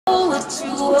what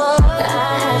you want. I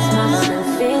ask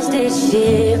myself, is this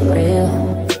shit real?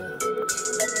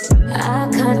 I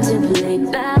contemplate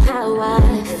about how I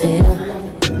feel.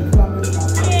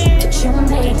 But you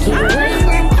make it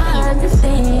way hard to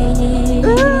think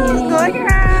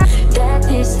that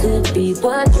this could be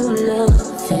what you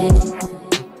love in.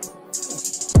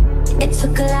 It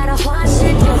took a lot of hard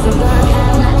shit to figure out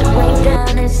how to break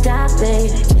down and stop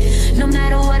it. No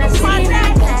matter what I see in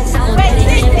the past, I'm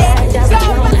getting back down. I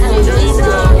don't have to be so.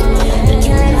 You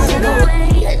can't let it take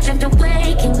away, drift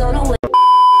away, can go to waste.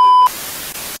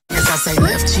 I say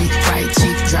left cheek, right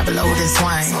cheek, drop it low and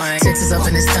swing. Texas up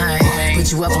in this thing,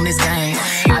 put you up on this game.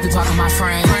 I be parking my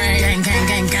frame, gang, gang,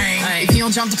 gang, gang. If you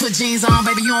don't jump to put jeans on,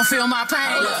 baby, you don't feel my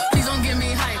pain. Please don't give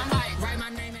me hype, write my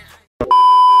name in.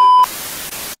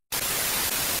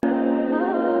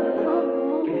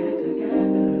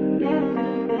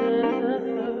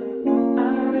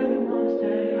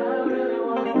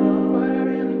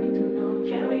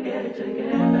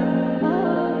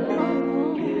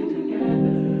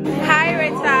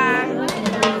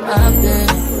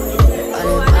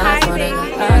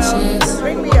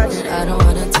 I don't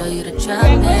wanna tell you to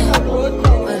try me,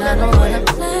 but I don't wanna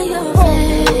play your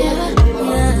fair.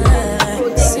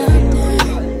 Yeah, something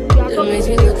that makes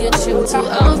me look at you too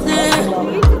often.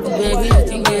 Baby, you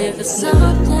can give it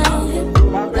something.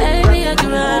 Baby, I can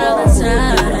run all the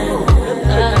time.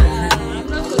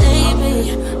 Baby,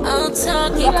 I'm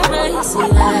talking crazy.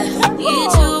 I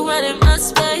need you running my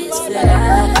space, but I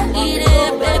need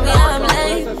it, baby. I'm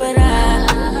late, but I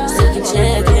still can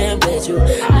check in with you.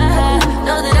 I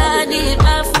know that I need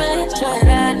my friends, but I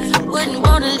wouldn't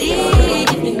wanna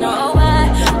leave. You know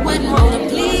I wouldn't wanna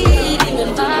bleed. Even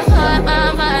my heart,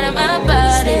 my mind, and my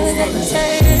body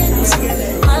hesitates.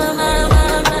 My mind,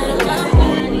 and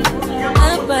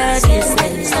my body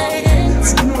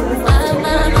hesitates. My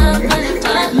mind, and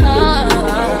my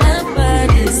heart, my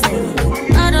body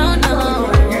hesitates. I don't know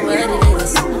what it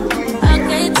is. I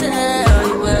can't tell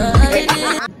you what it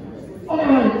is.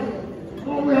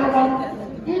 So we have an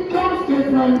income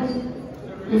statement.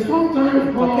 It's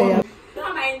sometimes called.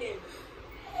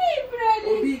 Hey, brother.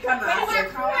 Obi can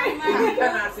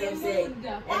say, and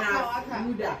I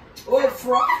do that. Oh,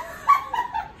 frog.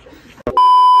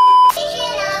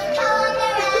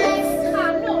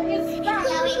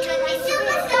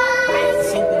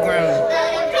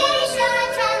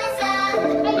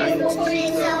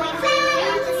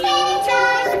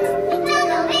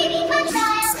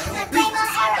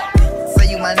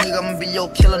 My nigga, I'ma be your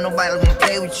killer, nobody gonna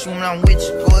play with you when I'm with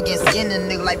you. Go against any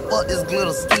nigga like fuck this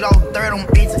glitter. Skeet off third on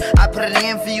bitches. I put it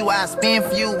in for you, I spin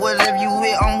for you. Whatever you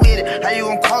with, I'm with it. How you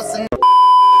gonna cost a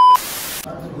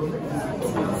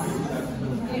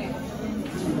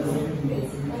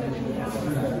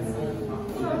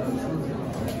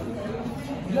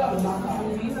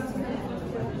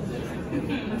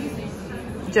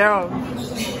Gerald.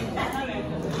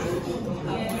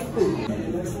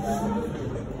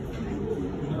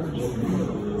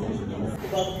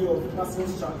 Of national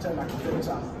structure and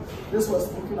architecture. This was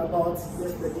spoken about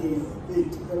yesterday,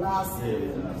 the last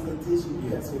presentation you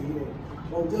guys were here.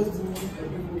 I'll just do a brief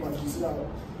overview so that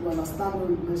you understand when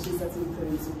we mention certain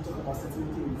things, we talk about certain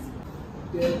things.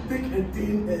 The thick and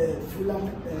thin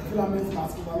filaments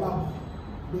that overlap.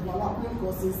 The overlapping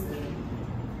causes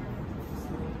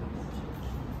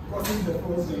the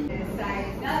frozen.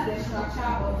 That's the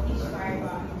structure of each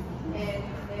fiber.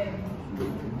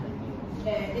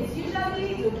 And it's usually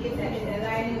located in the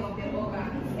lining of the organ,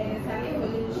 and it's an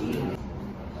evolutionary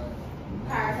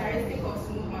characteristic of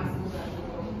smooth muscles.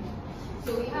 So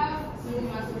we have smooth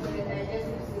muscles in the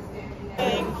digestive system.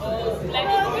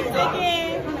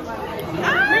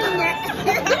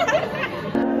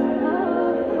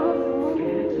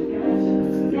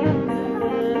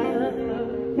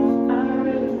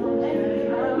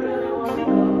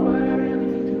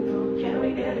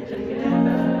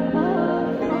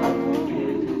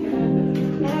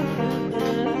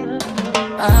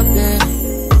 I've been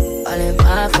all in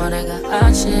my phone, I got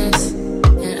options.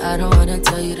 And I don't wanna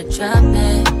tell you to drop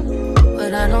it,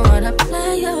 but I don't wanna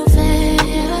play your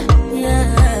fair.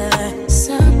 Yeah,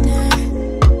 something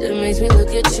that makes me look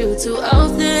at you too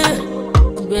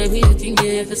often. Baby, you can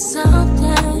give it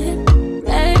something.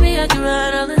 Baby, I can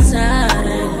run all the time.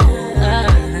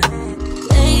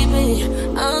 Baby,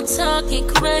 I'm talking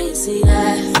crazy. I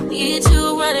need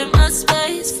you running my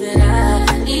space, but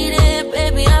I need it,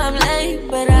 baby. I'm late,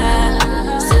 but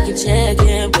I still can check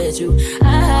in with you. I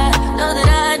know that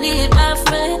I need my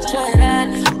friends, but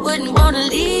I wouldn't wanna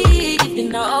leave. You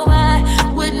know I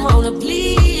wouldn't wanna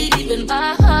bleed. Even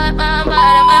my heart, my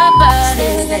mind, and my body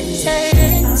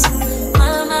hesitates.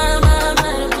 My mind,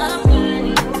 and my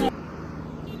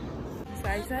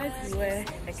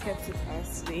kept it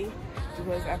as today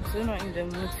because I'm still not in the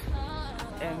mood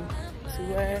to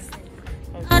wear.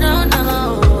 I don't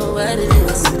know what it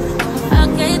is. I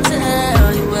can't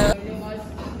tell you what.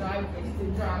 Drag is to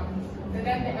drag. And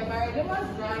then the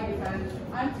erythematous drag is an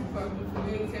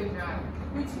anti-coagulative drag,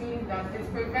 which means that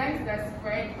it prevents the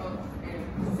spread of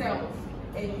cells.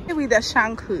 With the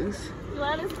shankus.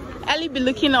 Ellie be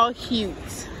looking all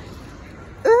cute.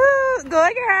 Ooh, go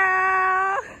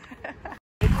girl!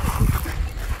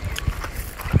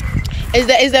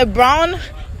 Is the brown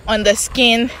on the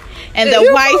skin and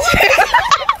the white?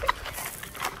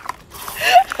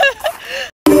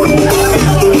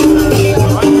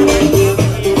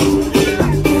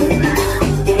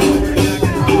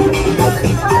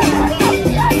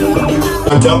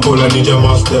 Temple, I need your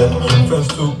master.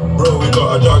 First two, bro, we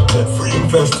got a doctor.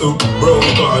 First two, bro,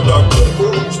 we got a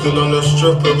doctor. Still on the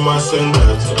strip of my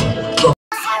sender.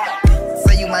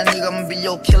 My nigga, I'ma be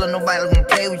your killer, nobody gonna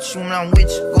play with you when I'm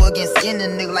with you. Go against any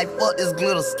nigga like fuck this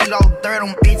glitter. Skeet all dirt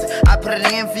on bitches. I put it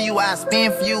in for you, I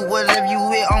spin for you. Whatever you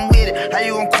with, I'm with it. How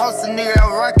you gon' cost a nigga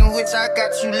I'm rockin' with you? I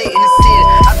got you lit in the city.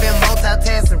 I been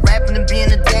multitasking, rapping and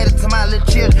being a daddy to my little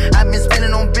children. I been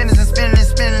spinning on business and spinning and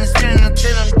spinning and spinning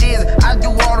until I'm dizzy. I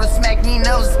do all the smack, you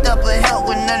never step or help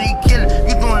with none of you killers.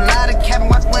 You doing a lot of capping,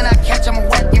 watch when I catch, I'm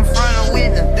whack in front of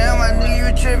witness. Damn, I knew you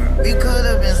were tripping. We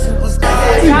could've been superstars.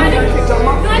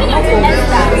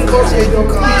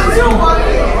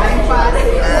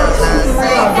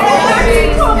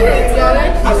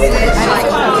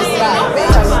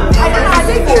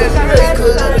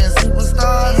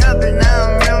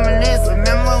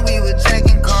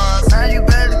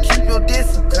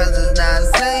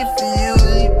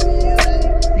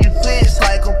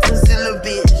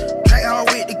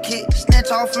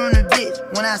 From the bitch,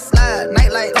 when I slide,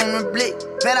 nightlight on the blick.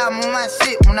 Bet I'm on my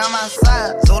shit when I'm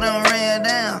outside. So them ran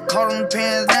down, caught them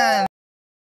pants down.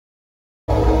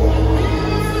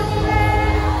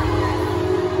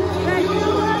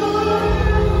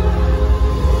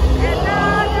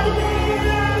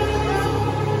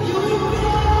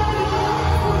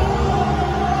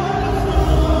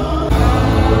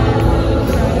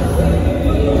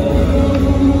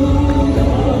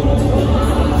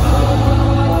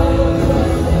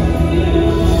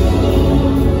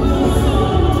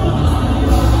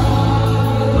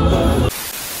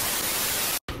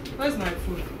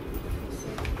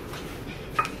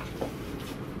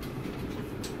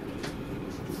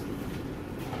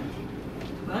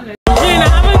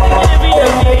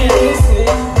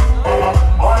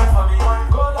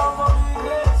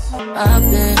 I've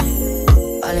been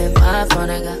all in my phone,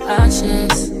 I got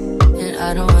options. And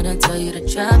I don't wanna tell you to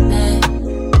drop it,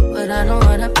 but I don't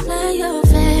wanna play your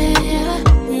fair.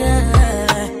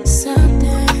 Yeah,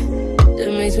 something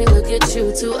that makes me look at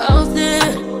you too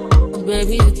often.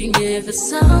 Baby, you can give it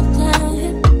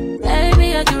something.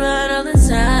 Baby, I can run all the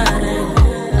time.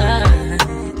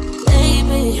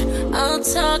 Baby, I'm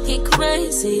talking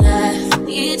crazy. I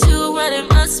need you running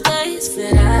my space,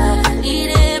 but I need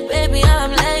it, baby.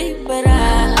 I'm late, but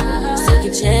I still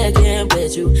can check in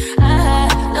with you. I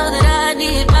know that I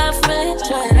need my friends,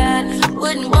 but I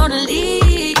wouldn't wanna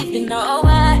leave. You know,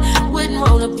 I wouldn't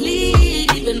wanna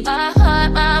bleed. Even my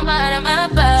heart, my mind, and my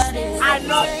body. I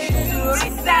love you to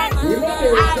reset. I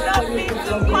love you to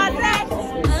connect.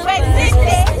 Wait,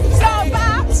 City, show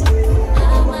back.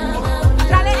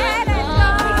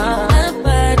 My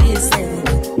body's saying,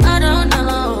 I don't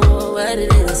know what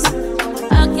it is.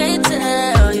 I can't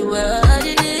tell you what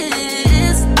it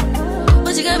is,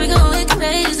 but you got me going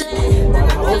crazy.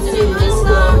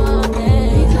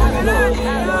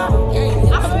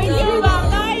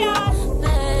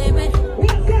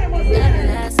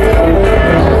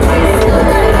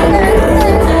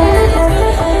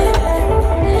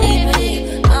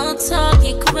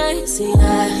 I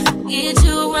need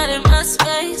you running my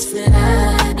space, but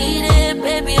I need it,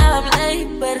 baby. I'm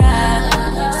late, but I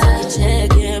still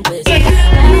check in with you.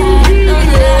 I know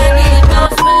that I need my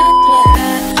friend, but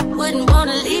I wouldn't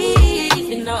wanna leave.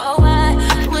 You know, I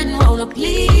wouldn't wanna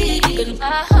bleed. Even my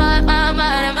heart, my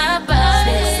mind, and my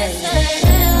body.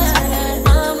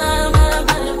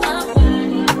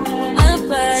 My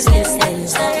body says,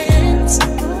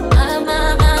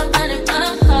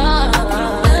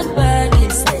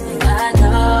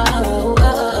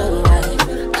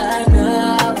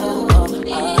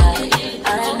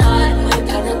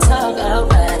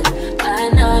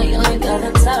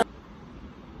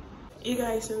 You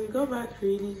guys, so we got back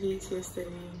really late yesterday.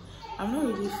 I'm not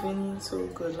really feeling so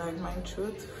good, like my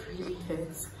throat really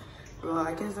hurts. Well,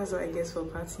 I guess that's what I get for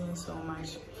partying so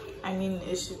much. I mean,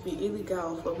 it should be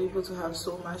illegal for people to have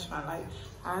so much fun. Like,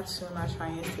 I had so much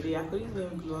fun yesterday. I couldn't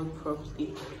even vlog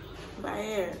properly. But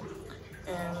yeah,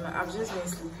 I've just been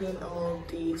sleeping all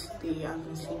day today. I've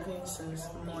been sleeping since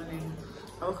morning.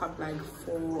 I woke up like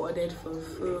 4, ordered for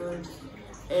food,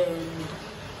 and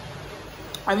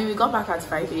I mean, we got back at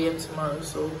 5 a.m. tomorrow.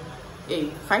 So,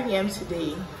 hey, 5 a.m.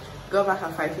 today. Got back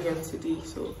at 5 a.m. today.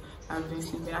 So I've been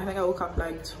sleeping. I think I woke up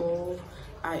like 12.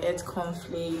 I ate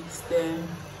cornflakes. Then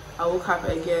I woke up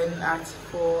again at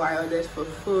 4. I ordered for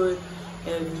food,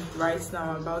 and right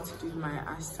now I'm about to do my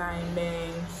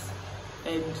assignments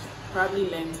and probably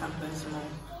learn something small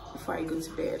before I go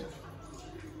to bed.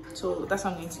 So that's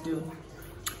what I'm going to do.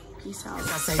 Peace out.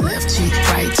 I say left cheek,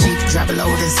 right cheek, drop it low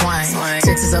and swing.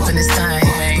 Texas up in this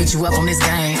thing, put you up on this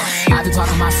game. I be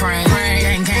parking my frame,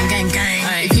 gang, gang, gang,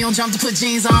 gang. If you don't jump to put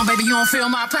jeans on, baby, you don't feel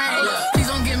my pain. Please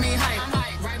don't give me hype.